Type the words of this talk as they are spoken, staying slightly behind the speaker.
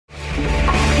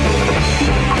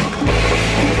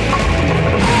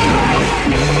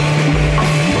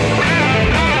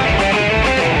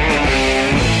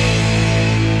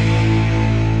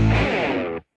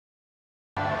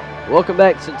Welcome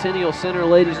back to Centennial Center,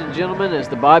 ladies and gentlemen, as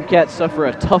the Bobcats suffer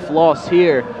a tough loss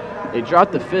here. They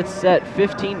dropped the fifth set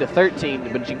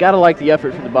 15-13, but you got to like the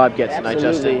effort from the Bobcats tonight,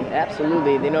 Justin.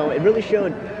 Absolutely. You know, it really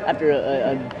showed after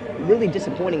a really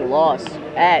disappointing loss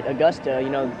at Augusta. You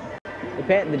know,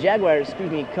 the Jaguars,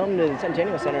 come to the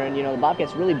Centennial Center, and, you know, the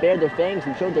Bobcats really bared their fangs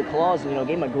and showed their claws and, you know,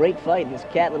 gave them a great fight in this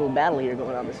cat little battle here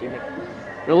going on this evening.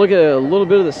 We're going to look at a little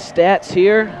bit of the stats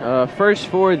here. First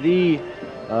for the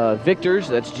victors,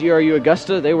 that's GRU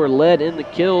Augusta. They were led in the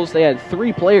kills. They had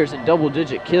 3 players in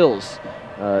double-digit kills.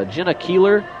 Jenna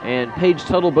Keeler and Paige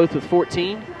Tuttle both with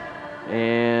 14,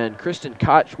 and Kristen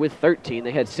Koch with 13.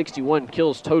 They had 61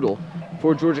 kills total.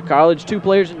 For Georgia College, 2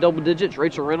 players in double digits,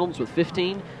 Rachel Reynolds with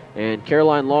 15, and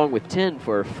Caroline Long with 10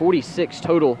 for 46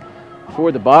 total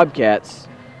for the Bobcats.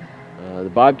 The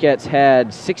Bobcats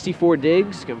had 64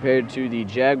 digs compared to the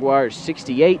Jaguars'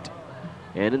 68.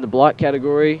 And in the block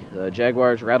category, the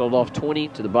Jaguars rattled off 20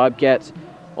 to the Bobcats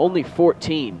only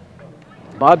 14.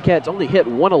 Bobcats only hit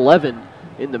 111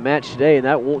 in the match today, and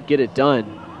that won't get it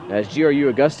done, as GRU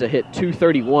Augusta hit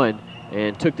 231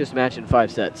 and took this match in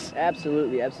 5 sets.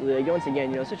 Absolutely, absolutely. Once again,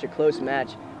 you know, such a close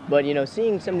match. But, you know,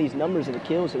 seeing some of these numbers of the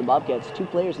kills for the Bobcats, 2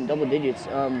 players in double digits,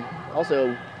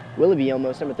 also Willoughby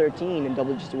almost, number 13, in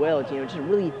double digits as well. It's, you know, just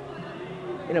really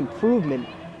an improvement,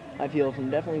 I feel, from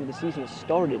definitely the season has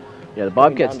started. Yeah, the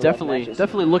Bobcats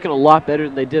definitely looking a lot better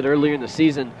than they did earlier in the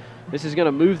season. This is going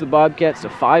to move the Bobcats to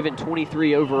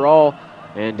 5-23 overall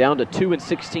and down to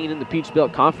 2-16 in the Peach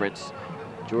Belt Conference.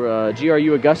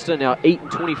 GRU Augusta now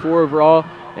 8-24 overall,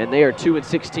 and they are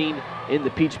 2-16 in the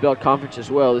Peach Belt Conference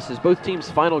as well. This is both teams'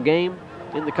 final game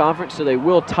in the conference, so they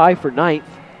will tie for 9th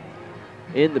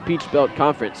in the Peach Belt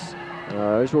Conference.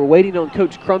 As we're waiting on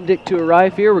Coach Krumdieck to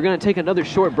arrive here, we're going to take another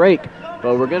short break,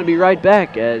 but we're going to be right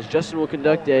back as Justin will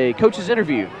conduct a coach's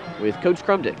interview with Coach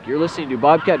Krumdieck. You're listening to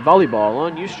Bobcat Volleyball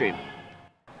on Ustream.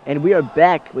 And we are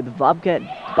back with Bobcat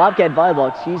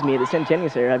Volleyball, at the Centennial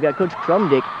Center. I've got Coach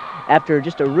Krumdieck after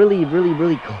just a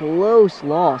really close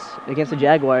loss against the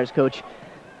Jaguars. Coach,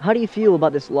 how do you feel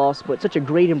about this loss, but such a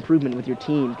great improvement with your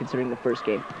team considering the first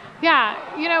game?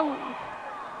 Yeah, you know,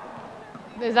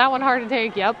 is that one hard to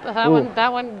take? Yep,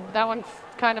 that one's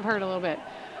kind of hurt a little bit,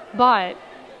 but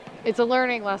it's a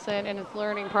learning lesson and it's a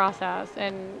learning process,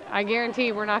 and I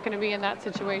guarantee we're not going to be in that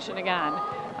situation again.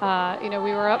 You know,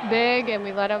 we were up big and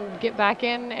we let them get back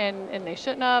in, and they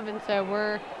shouldn't have, and so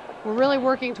we're really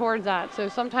working towards that. So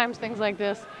sometimes things like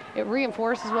this, it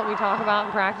reinforces what we talk about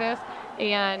in practice,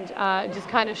 and just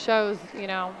kind of shows, you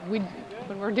know,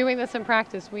 when we're doing this in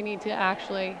practice, we need to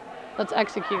actually let's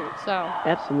execute. So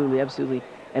absolutely.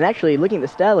 And actually, looking at the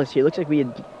stat list here, it looks like we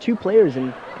had 2 players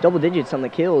in double digits on the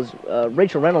kills.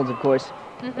 Rachel Reynolds, of course,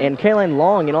 and Caroline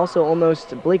Long, and also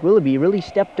almost Blake Willoughby really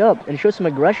stepped up and showed some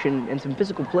aggression and some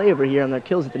physical play over here on their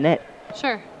kills at the net.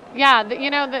 Sure. Yeah, you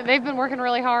know, they've been working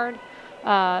really hard.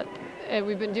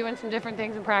 We've been doing some different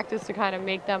things in practice to kind of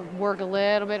make them work a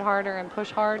little bit harder and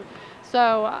push hard.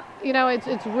 So, you know,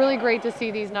 it's really great to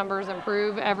see these numbers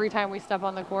improve every time we step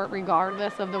on the court,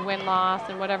 regardless of the win-loss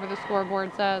and whatever the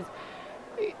scoreboard says.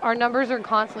 Our numbers are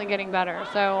constantly getting better.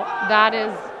 So that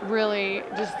is really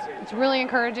it's really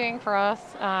encouraging for us,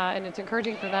 and it's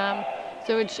encouraging for them.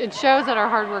 So it shows that our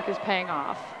hard work is paying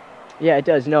off. Yeah, it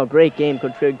does. No, great game,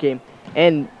 Coach, great game.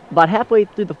 And about halfway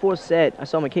through the 4th set, I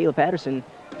saw Michaela Patterson,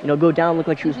 you know, go down, look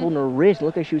like she was holding her wrist,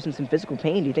 looked like she was in some physical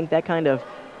pain. Do you think that kind of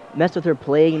messed with her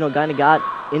play, you know, kind of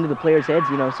got into the players' heads?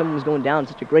 You know, someone was going down,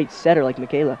 such a great setter like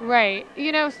Michaela. Right.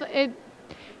 You know,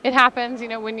 it happens, you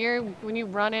know, when you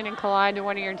run in and collide to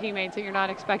one of your teammates that you're not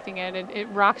expecting it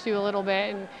rocks you a little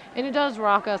bit, and it does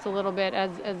rock us a little bit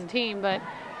as a team, but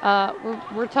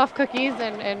we're tough cookies,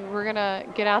 and we're going to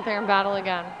get out there and battle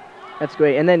again. That's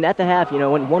great. And then at the half, you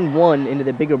know, went 1-1 into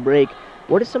the bigger break.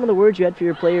 What are some of the words you had for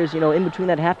your players, you know, in between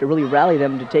that half to really rally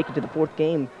them to take it to the 4th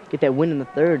game, get that win in the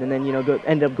 3rd, and then, you know,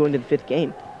 end up going to the 5th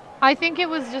game? I think it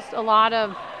was just a lot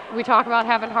of, we talk about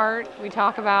having heart, we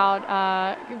talk about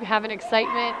having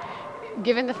excitement,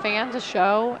 giving the fans a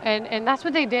show, and that's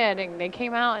what they did. And they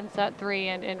came out in set 3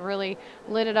 and really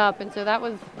lit it up, and so that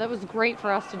was great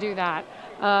for us to do that.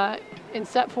 In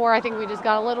set 4, I think we just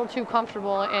got a little too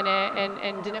comfortable in it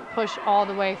and didn't push all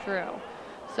the way through.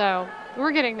 So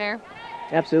we're getting there.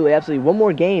 Absolutely. One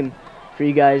more game for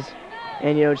you guys,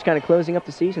 and, you know, just kind of closing up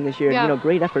the season this year. Yeah. You know,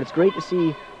 great effort. It's great to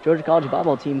see Georgia College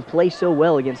volleyball team play so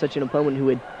well against such an opponent who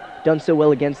had done so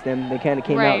well against them. They kind of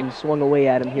came out and swung away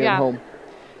at them here at home.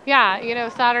 Yeah, you know,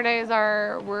 Saturdays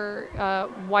we're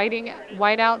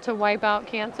white out to wipe out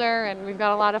cancer, and we've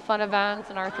got a lot of fun events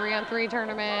and our 3-on-3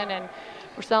 tournament, and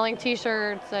we're selling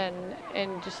T-shirts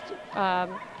and just we've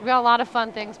got a lot of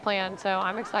fun things planned. So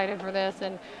I'm excited for this,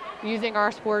 and using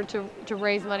our sport to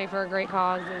raise money for a great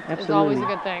cause is always a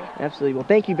good thing. Absolutely. Well,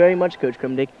 thank you very much, Coach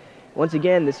Krumdieck. Once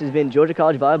again, this has been Georgia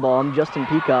College Volleyball. I'm Justin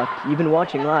Peacock. You've been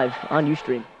watching live on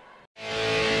Ustream.